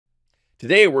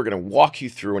Today we're going to walk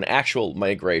you through an actual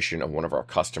migration of one of our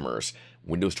customers'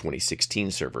 Windows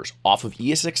 2016 servers off of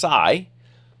ESXi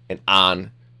and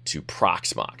on to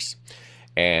Proxmox.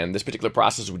 And this particular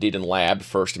process we did in lab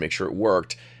first to make sure it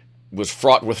worked was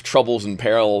fraught with troubles and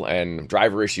peril and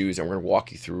driver issues, and we're going to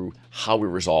walk you through how we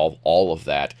resolve all of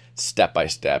that step by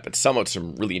step. It's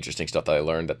some really interesting stuff that I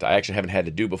learned that I actually haven't had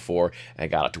to do before, and I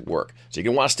got it to work. So you're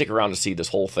going to want to stick around to see this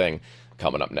whole thing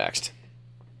coming up next.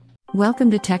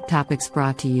 Welcome to Tech Topics,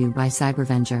 brought to you by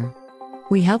Cybervenger.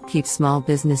 We help keep small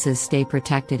businesses stay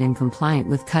protected and compliant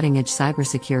with cutting-edge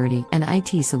cybersecurity and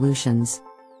IT solutions.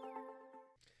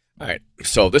 All right,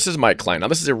 so this is my client. Now,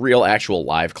 this is a real, actual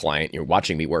live client. You're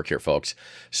watching me work here, folks.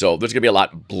 So there's going to be a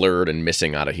lot blurred and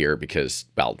missing out of here because,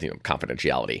 well,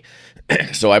 confidentiality.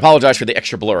 So I apologize for the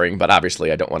extra blurring, but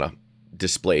obviously I don't want to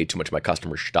display too much of my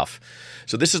customer stuff.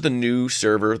 So this is the new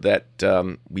server that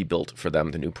we built for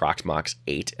them, the new Proxmox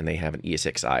 8, and they have an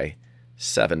ESXi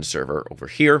 7 server over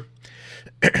here.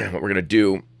 What we're going to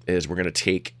do is we're going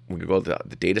to go to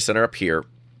the data center up here,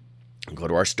 and go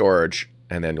to our storage,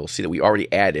 and then you'll see that we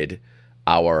already added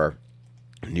our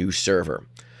new server.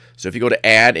 So if you go to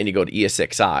add and you go to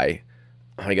ESXi,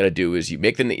 all you got to do is you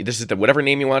make this is whatever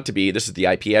name you want it to be. This is the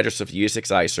IP address of the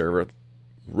ESXi server,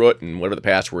 root, and whatever the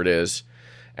password is.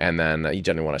 And then you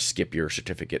generally want to skip your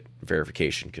certificate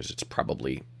verification because it's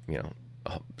probably,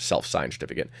 a self-signed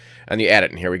certificate. And you add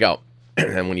it, and here we go.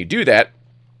 And when you do that,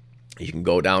 you can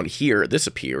go down here. This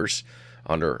appears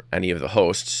under any of the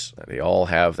hosts. They all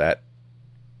have that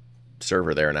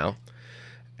server there now.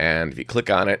 And if you click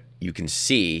on it, you can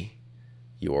see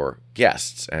your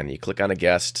guests. And you click on a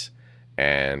guest,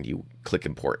 and you click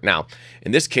import. Now,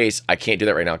 in this case, I can't do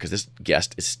that right now because this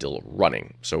guest is still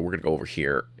running. So we're going to go over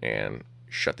here and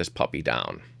shut this puppy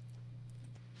down.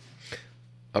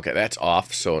 Okay, that's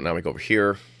off. So now we go over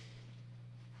here,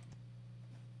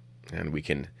 and we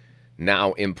can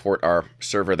now import our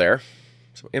server there.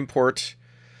 So import,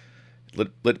 let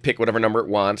it pick whatever number it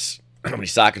wants, how many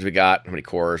sockets we got, how many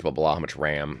cores, blah, blah, how much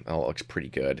RAM. Oh, it looks pretty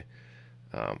good.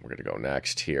 We're going to go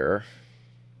next here.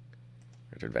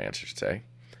 Advanced, I should say.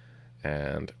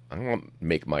 And I'm going to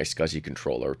make my SCSI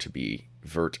controller to be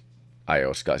virtio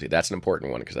SCSI. That's an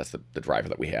important one because that's the driver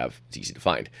that we have. It's easy to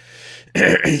find.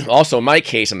 Also, in my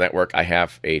case on the network, I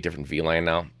have a different VLAN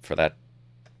now for that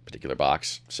particular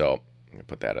box. So I'm going to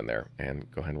put that in there and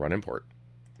go ahead and run import.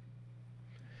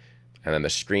 And then the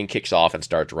screen kicks off and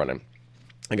starts running.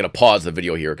 I'm going to pause the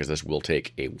video here because this will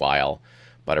take a while.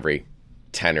 About every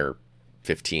 10 or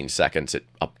 15 seconds, it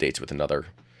updates with another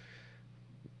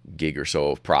gig or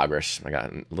so of progress. I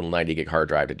got a little 90 gig hard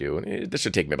drive to do, and this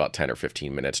should take me about 10 or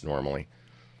 15 minutes normally.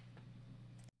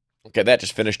 Okay, that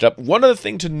just finished up. One other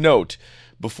thing to note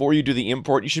before you do the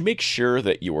import, you should make sure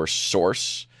that your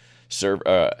source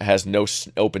server has no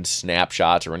open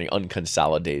snapshots or any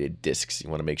unconsolidated disks. You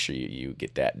want to make sure you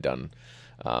get that done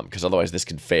because otherwise this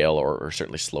can fail or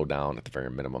certainly slow down at the very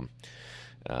minimum.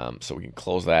 So we can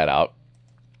close that out.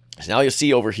 So now you'll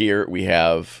see over here we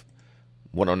have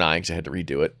 109 because I had to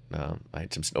redo it. I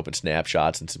had some open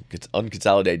snapshots and some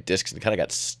unconsolidated disks and kind of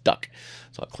got stuck.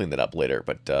 So I'll clean that up later,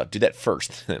 but do that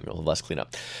first. We'll less clean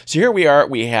up. So here we are.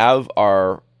 We have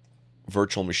our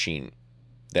virtual machine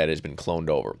that has been cloned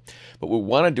over. But what we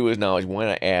want to do is now we want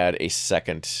to add a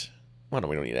second. Well, no,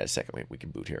 we don't need to add a second. We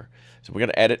can boot here. So we're going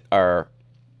to edit our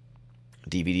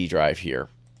DVD drive here,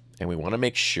 and we want to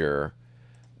make sure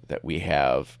that we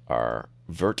have our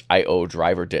virtio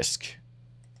driver disk.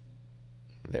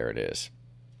 There it is.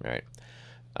 All right.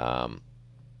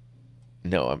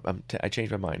 No, I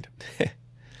changed my mind.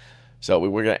 So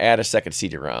we're going to add a second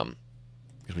CD-ROM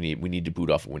because we need to boot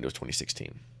off of Windows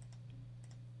 2016.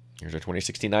 Here's our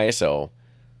 2016 ISO,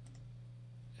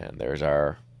 and there is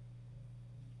our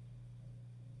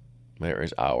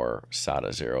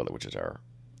SATA 0, which is our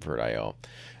virtio,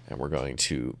 and we're going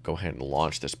to go ahead and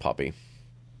launch this puppy.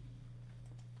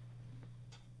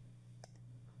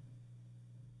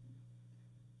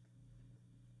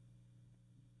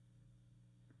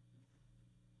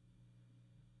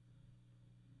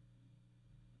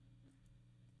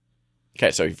 Okay,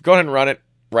 so if you go ahead and run it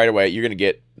right away, you're going to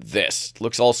get this.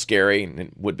 Looks all scary, and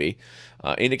it would be.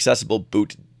 Inaccessible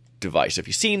boot device. If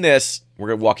you've seen this, we're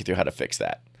going to walk you through how to fix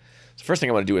that. So first thing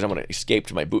I'm going to do is I'm going to escape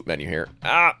to my boot menu here.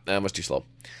 That was too slow.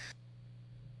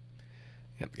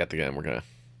 Yep, got the gun. We're going to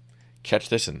catch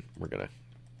this, and we're going to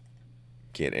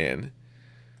get in.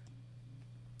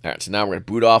 All right, so now we're going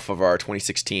to boot off of our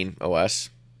 2016 OS.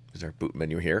 There's our boot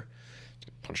menu here.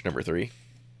 Punch number 3.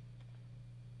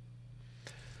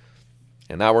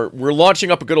 And now we're launching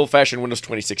up a good old-fashioned Windows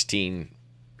 2016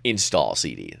 install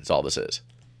CD. That's all this is.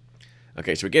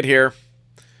 Okay, so we get here.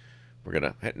 We're going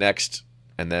to hit next,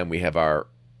 and then we have our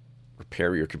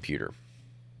repair your computer.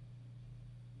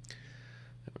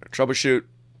 I'm going to troubleshoot,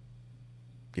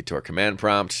 get to our command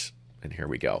prompt, and here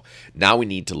we go. Now we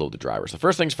need to load the driver. So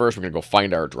first things first, we're going to go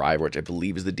find our driver, which I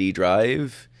believe is the D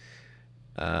drive.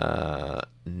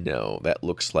 No, that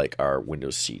looks like our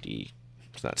Windows CD.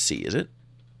 It's not C, is it?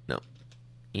 No.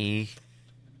 E.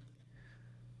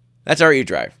 That's our E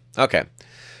drive. Okay.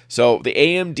 So the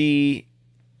AMD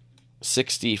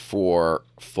 64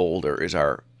 folder is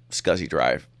our SCSI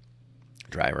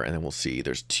driver, and then we'll see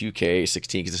there's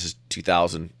 2K16 because this is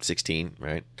 2016,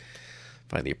 right?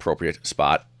 Find the appropriate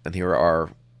spot, and here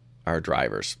are our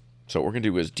drivers. So what we're gonna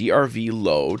do is drv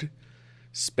load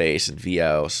space and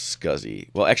VO SCSI.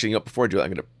 Well, actually, you know, before I do that,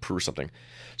 I'm gonna prove something.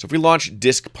 So if we launch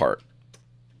disk part,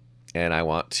 and I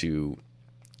want to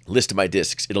list my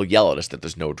disks, it'll yell at us that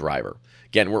there's no driver.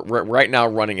 Again, we're right now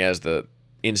running as the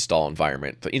install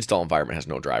environment. The install environment has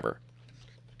no driver.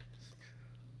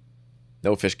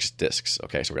 No fixed disks.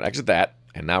 Okay, so we're going to exit that,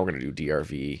 and now we're going to do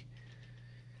drv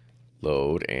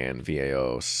load and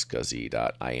VAO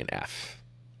SCSI.inf.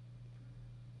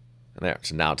 And there,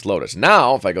 so now it's loaded. So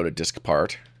now if I go to disk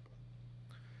part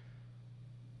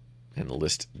and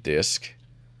list disk,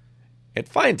 it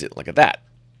finds it. Look at that.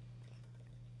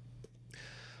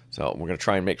 So we're going to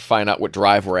try and find out what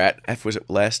drive we're at. F was it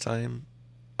last time?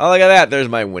 Oh, look at that. There's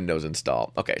my Windows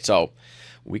install. Okay, so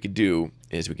what we could do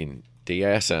is we can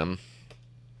DISM.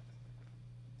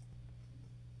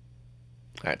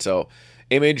 All right, so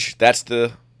image, that's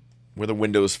where the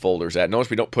Windows folder's at. Notice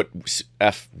we don't put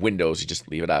F Windows, you just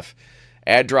leave it F.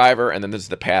 Add driver, and then this is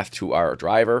the path to our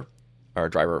driver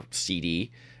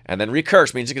CD. And then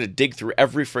recurse means it's going to dig through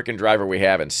every freaking driver we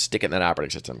have and stick it in that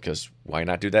operating system, because why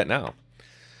not do that now?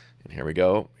 And here we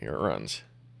go. Here it runs.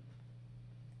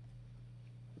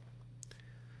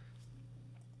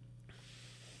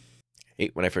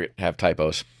 Hate when I forget to have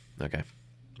typos. Okay.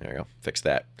 There we go. Fix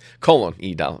that. Colon,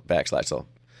 E down, backslash. So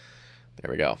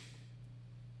there we go.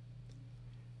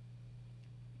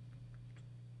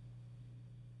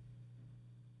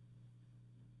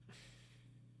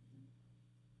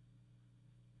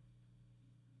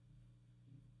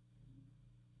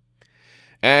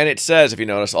 And it says, if you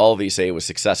notice, all of these say it was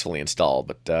successfully installed,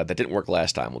 but that didn't work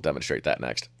last time. We'll demonstrate that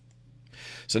next.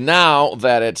 So now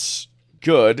that it's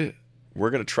good, we're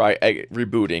going to try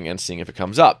rebooting and seeing if it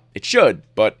comes up. It should,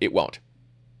 but it won't.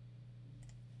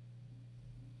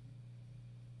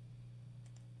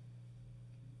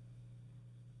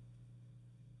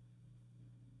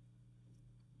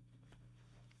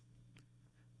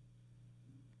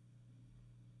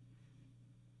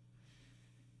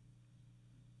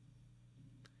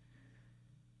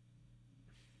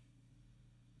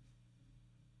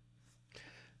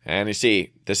 And you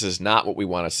see, this is not what we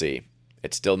want to see.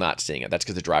 It's still not seeing it. That's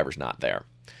because the driver's not there.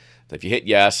 So if you hit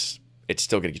yes, it's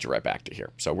still going to get you right back to here.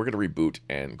 So we're going to reboot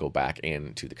and go back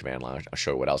into the command line. I'll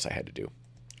show you what else I had to do.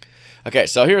 Okay,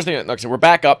 so here's the thing. So we're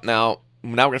back up now.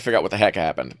 Now we're going to figure out what the heck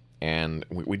happened. And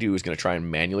what we do is going to try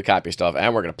and manually copy stuff,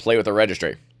 and we're going to play with the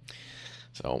registry.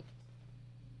 So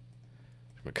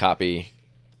I'm going to copy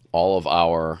all of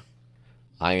our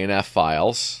INF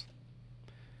files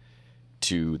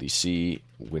to the C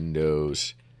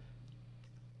Windows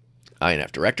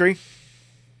INF directory.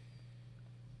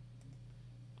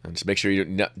 And just make sure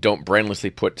you don't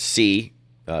brainlessly put C.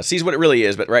 C is what it really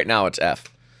is, but right now it's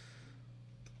F.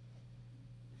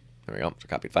 There we go. So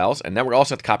copy files. And now we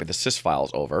also have to copy the sys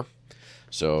files over.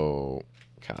 So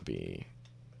copy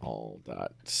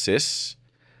all.sys.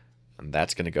 And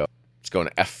that's going to go. It's going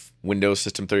to F Windows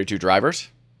System 32 drivers.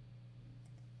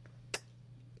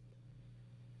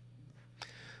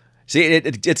 See,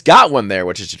 it's got one there,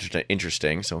 which is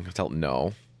interesting. So I'm going to tell it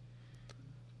no.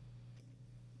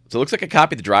 So it looks like I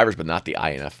copied the drivers, but not the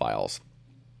INF files.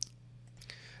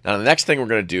 Now, the next thing we're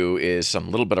going to do is some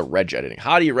little bit of reg editing.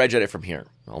 How do you reg edit from here?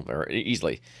 Well, very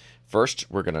easily. First,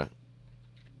 we're going to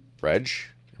reg,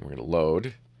 and we're going to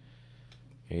load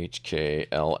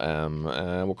HKLM,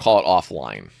 and we'll call it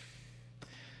offline.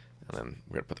 And then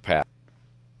we're going to put the path.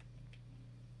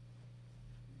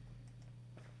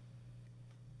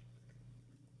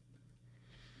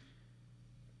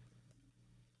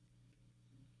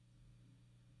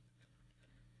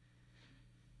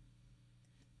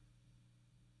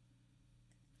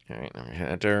 All right, now we hit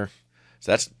enter.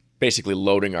 So that's basically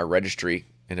loading our registry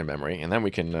into memory, and then we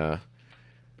can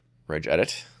reg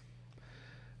edit.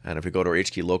 And if we go to our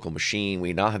HKey local machine,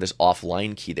 we now have this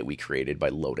offline key that we created by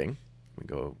loading. We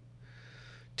go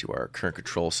to our current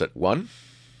control set 1,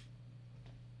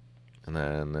 and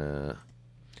then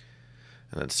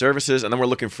services, and then we're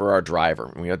looking for our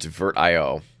driver. And we go to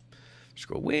virtio.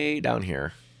 Scroll way down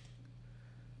here.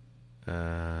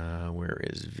 Where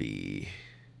is V?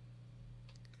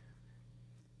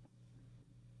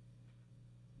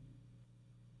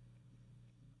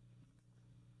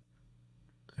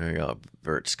 There you go,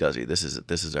 Vert SCSI.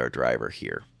 This is our driver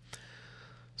here.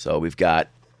 So we've got,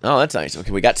 oh, that's nice.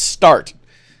 Okay, we got start,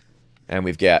 and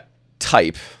we've got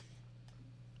type,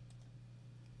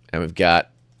 and we've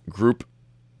got group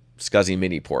SCSI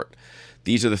mini port.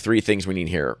 These are the three things we need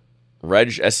here.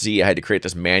 Reg SC, I had to create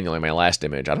this manually in my last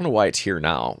image. I don't know why it's here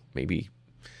now. Maybe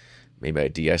my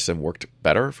DSM worked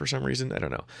better for some reason. I don't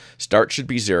know. Start should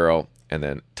be 0, and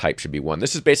then type should be 1.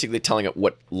 This is basically telling it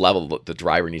what level the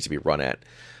driver needs to be run at.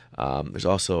 There's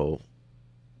also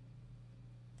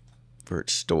Vert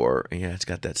store. Yeah, it's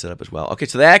got that set up as well. Okay,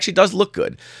 so that actually does look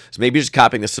good. So maybe just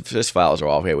copying the sys files are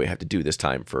all okay. We have to do this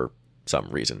time for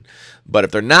some reason. But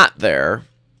if they're not there,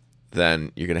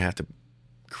 then you're going to have to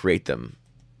create them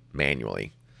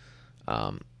manually.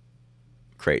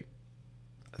 Create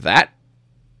that,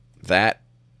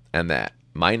 and that.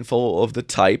 Mindful of the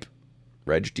type,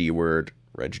 reg D word.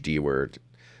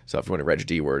 So if you want a reg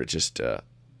D word, it's just, here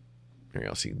you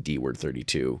go, see D word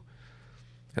 32,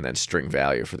 and then string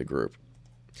value for the group.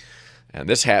 And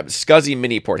this SCSI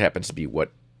mini port happens to be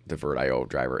what the VirtIO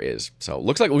driver is. So it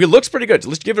looks pretty good. So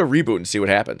let's give it a reboot and see what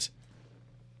happens.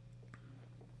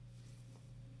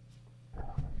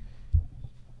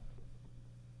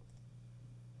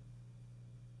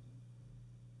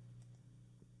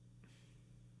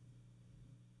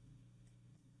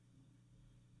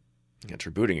 It's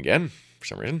rebooting again for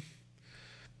some reason.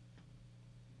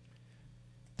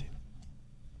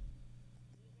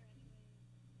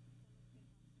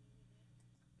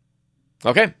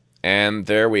 Okay, and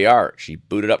there we are. She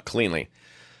booted up cleanly.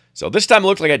 So this time it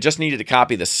looked like I just needed to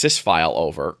copy the sys file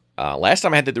over. Last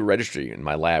time I had to do registry in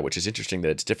my lab, which is interesting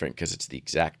that it's different because it's the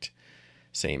exact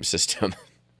same system.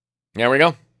 There we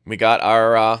go. We got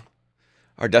our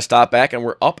desktop back, and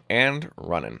we're up and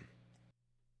running.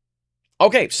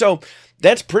 Okay, so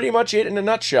that's pretty much it in a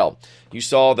nutshell. You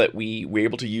saw that we were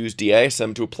able to use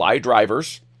DISM to apply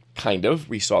drivers, kind of.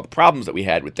 We saw the problems that we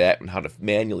had with that and how to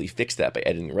manually fix that by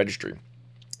editing the registry.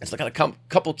 And so a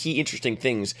couple key interesting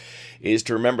things is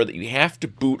to remember that you have to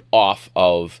boot off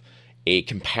of a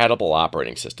compatible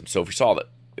operating system. So if we saw that,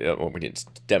 well, we didn't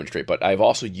demonstrate, but I've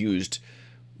also used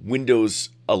Windows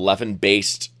 11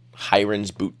 based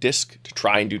Hiren's boot disk to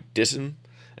try and do DISM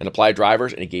and apply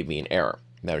drivers, and it gave me an error.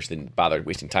 And I just didn't bother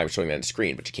wasting time showing that on the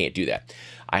screen, but you can't do that.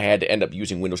 I had to end up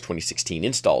using Windows 2016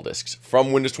 install disks.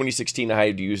 From Windows 2016, I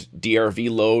had to use DRV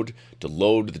load to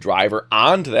load the driver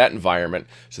onto that environment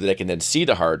so that I can then see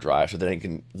the hard drive, so that I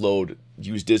can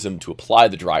use DISM to apply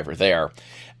the driver there.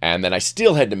 And then I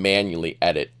still had to manually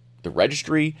edit the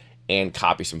registry and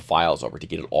copy some files over to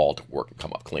get it all to work and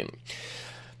come up cleanly.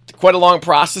 It's quite a long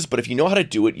process, but if you know how to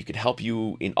do it, you can help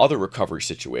you in other recovery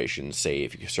situations. Say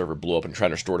if your server blew up and trying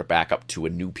to restore it back up to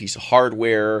a new piece of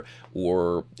hardware,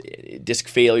 or disk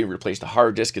failure, replace the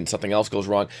hard disk and something else goes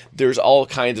wrong. There's all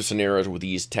kinds of scenarios where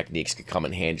these techniques can come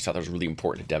in handy. So I thought it was really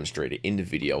important to demonstrate it in the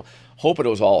video. Hope it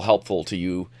was all helpful to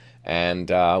you, and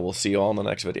we'll see you all in the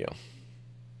next video.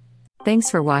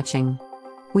 Thanks for watching.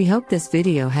 We hope this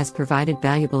video has provided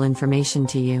valuable information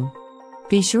to you.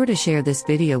 Be sure to share this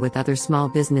video with other small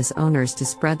business owners to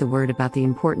spread the word about the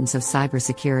importance of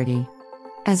cybersecurity.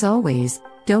 As always,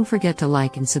 don't forget to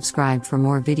like and subscribe for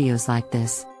more videos like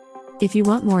this. If you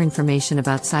want more information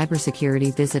about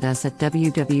cybersecurity, visit us at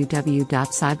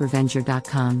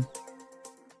www.cybervenger.com.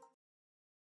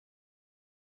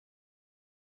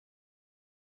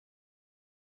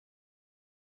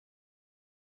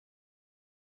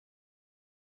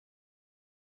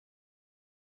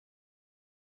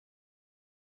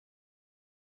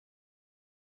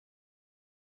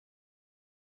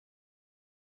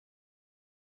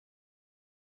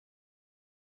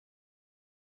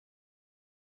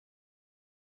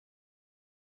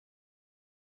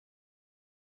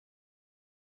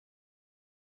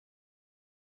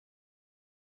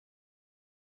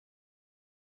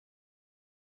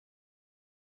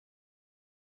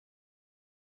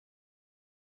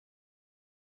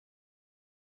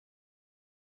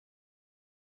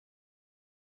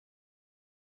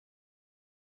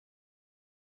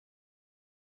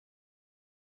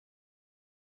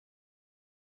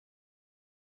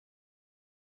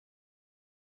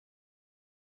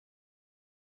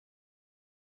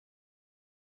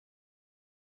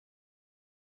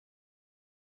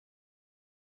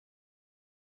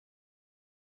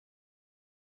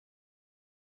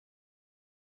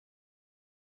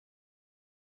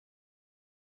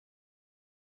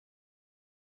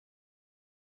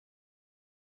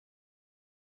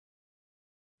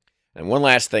 And one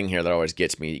last thing here that always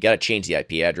gets me, you got to change the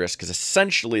IP address because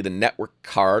essentially the network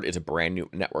card is a brand new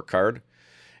network card.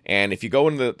 And if you go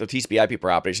into the TCP IP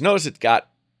properties, notice it's got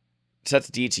sets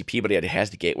the DHCP, but it has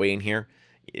the gateway in here.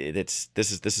 This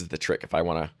is the trick. If I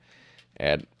want to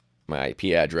add my IP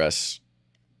address,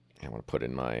 I want to put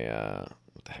in my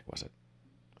what the heck was it?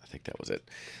 I think that was it.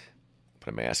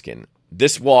 Put a mask in.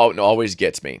 This wall always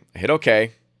gets me. I hit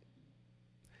OK.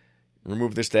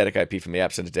 Remove the static IP from the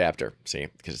absent adapter. See,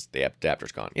 because the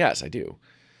adapter's gone. Yes, I do.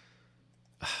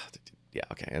 Yeah,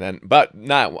 okay. And then, but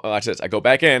not. Watch this. I go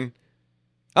back in.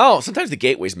 Oh, sometimes the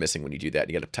gateway's missing when you do that.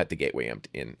 You got to type the gateway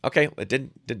in. Okay, it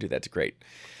did do that. It's great.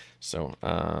 So,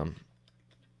 and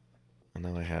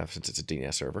now I have, since it's a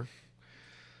DNS server,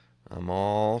 I'm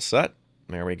all set.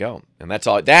 There we go. And that's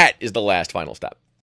all. That is the last final step.